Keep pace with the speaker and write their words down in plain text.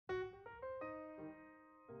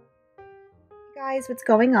Guys, what's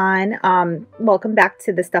going on? Welcome back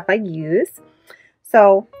to the stuff I use.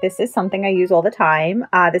 So this is something I use all the time.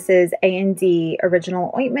 This is A+D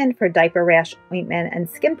Original Ointment for Diaper Rash Ointment and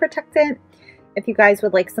Skin Protectant. If you guys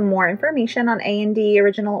would like some more information on A+D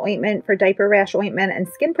Original Ointment for Diaper Rash Ointment and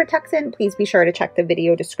Skin Protectant, please be sure to check the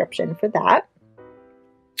video description for that.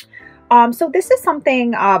 So this is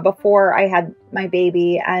something before I had my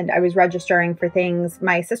baby and I was registering for things.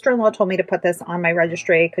 My sister-in-law told me to put this on my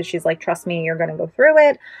registry because she's like, trust me, you're going to go through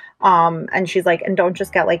it. And she's like, and don't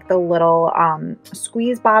just get like the little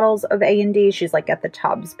squeeze bottles of A+D. She's like, get the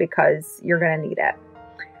tubs because you're going to need it.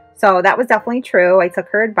 So that was definitely true. I took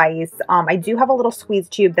her advice. I do have a little squeeze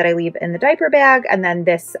tube that I leave in the diaper bag. And then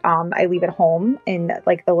this, I leave at home in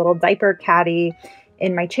like the little diaper caddy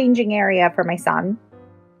in my changing area for my son.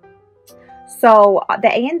 So the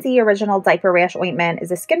A+D Original Diaper Rash Ointment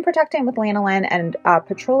is a skin protectant with lanolin and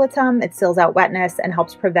petrolatum. It seals out wetness and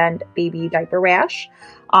helps prevent baby diaper rash.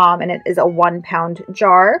 And it is a 1 pound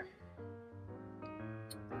jar.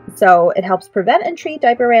 So it helps prevent and treat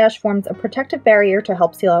diaper rash, forms a protective barrier to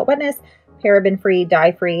help seal out wetness, paraben-free,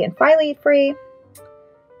 dye-free, and phthalate-free.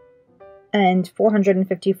 And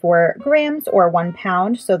 454 grams or 1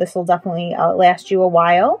 pound. So this will definitely last you a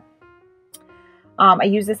while. I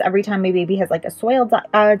use this every time my baby has like a soiled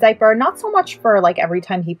diaper, not so much for like every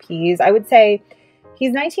time he pees. I would say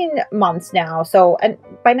he's 19 months now. So, and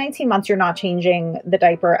by 19 months, you're not changing the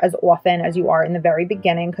diaper as often as you are in the very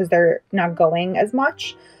beginning because they're not going as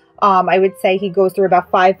much. I would say he goes through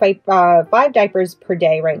about five diapers per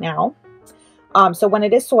day right now. So when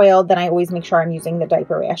it is soiled, then I always make sure I'm using the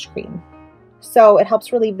diaper rash cream. So it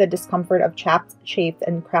helps relieve the discomfort of chapped, chafed,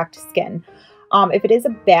 and cracked skin. If it is a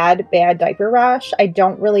bad diaper rash, I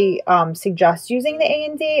don't really suggest using the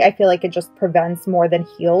A+D. I feel like it just prevents more than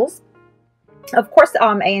heals. Of course,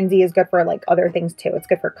 A+D is good for like other things too. It's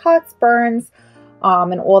good for cuts, burns,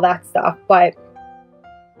 and all that stuff. But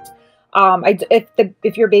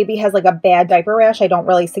if your baby has like a bad diaper rash, I don't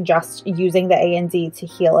really suggest using the A+D to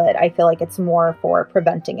heal it. I feel like it's more for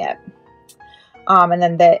preventing it. And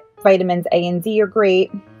then the vitamins A and D are great.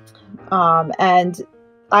 And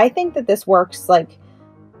I think that this works like,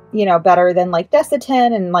 you know, better than like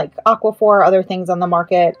Desitin and like Aquaphor, other things on the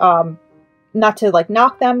market. Not to like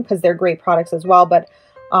knock them because they're great products as well, but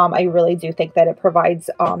I really do think that it provides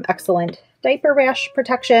excellent diaper rash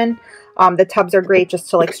protection. The tubs are great just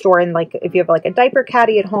to like store in, like if you have like a diaper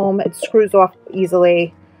caddy at home, it screws off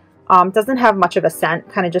easily. Doesn't have much of a scent,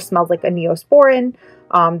 kind of just smells like a Neosporin.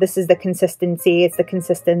 This is the consistency. It's the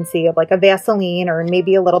consistency of like a Vaseline or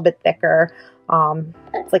maybe a little bit thicker.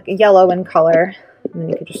 It's like yellow in color. And then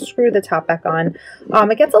you can just screw the top back on.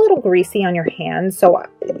 It gets a little greasy on your hands, so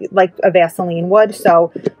like a Vaseline would.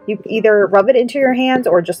 So you either rub it into your hands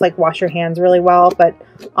or just like wash your hands really well. But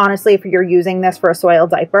honestly, if you're using this for a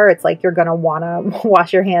soiled diaper, it's like you're going to want to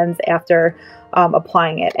wash your hands after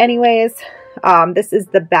applying it anyways. This is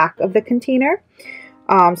the back of the container.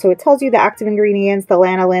 So it tells you the active ingredients, the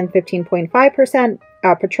lanolin 15.5%,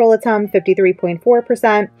 petrolatum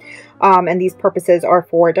 53.4%, and these purposes are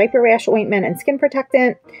for diaper rash ointment and skin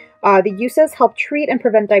protectant. The uses help treat and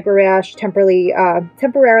prevent diaper rash,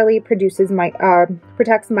 temporarily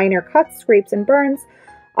protects minor cuts, scrapes, and burns,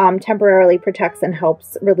 temporarily protects and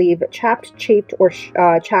helps relieve chapped, chafed, or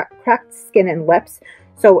cracked skin and lips.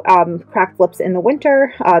 So cracked lips in the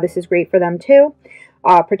winter, this is great for them too.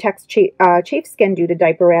 Protects chafed skin due to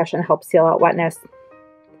diaper rash and helps seal out wetness.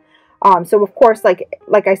 So of course,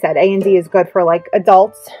 like I said, A+D is good for like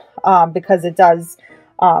adults because it does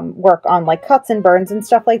work on like cuts and burns and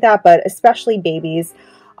stuff like that, but especially babies.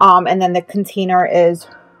 And then the container is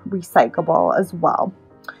recyclable as well.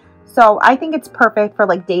 So I think it's perfect for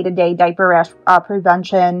like day-to-day diaper rash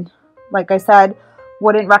prevention. Like I said,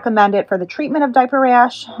 wouldn't recommend it for the treatment of diaper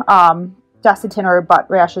rash. Desitin or butt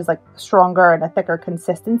rash is like stronger and a thicker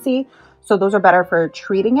consistency. So those are better for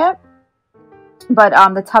treating it. But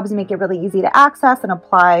the tubs make it really easy to access and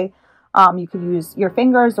apply. You could use your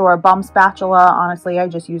fingers or a bum spatula. Honestly, I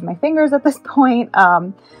just use my fingers at this point.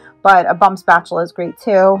 But a bum spatula is great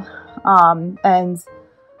too. And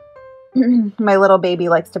my little baby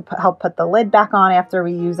likes to help put the lid back on after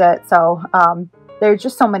we use it. So there's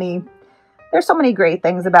just so many great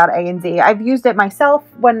things about A+D. I've used it myself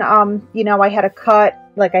when, you know, I had a cut,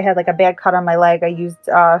 like I had like a bad cut on my leg. I used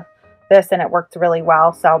this and it worked really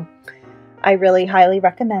well. So I really highly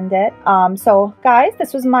recommend it. So guys,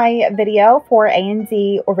 this was my video for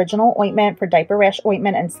A+D Original Ointment for Diaper Rash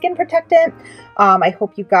Ointment and Skin Protectant. I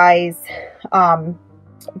hope you guys found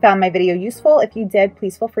my video useful. If you did,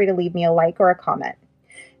 please feel free to leave me a like or a comment.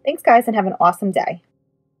 Thanks guys and have an awesome day.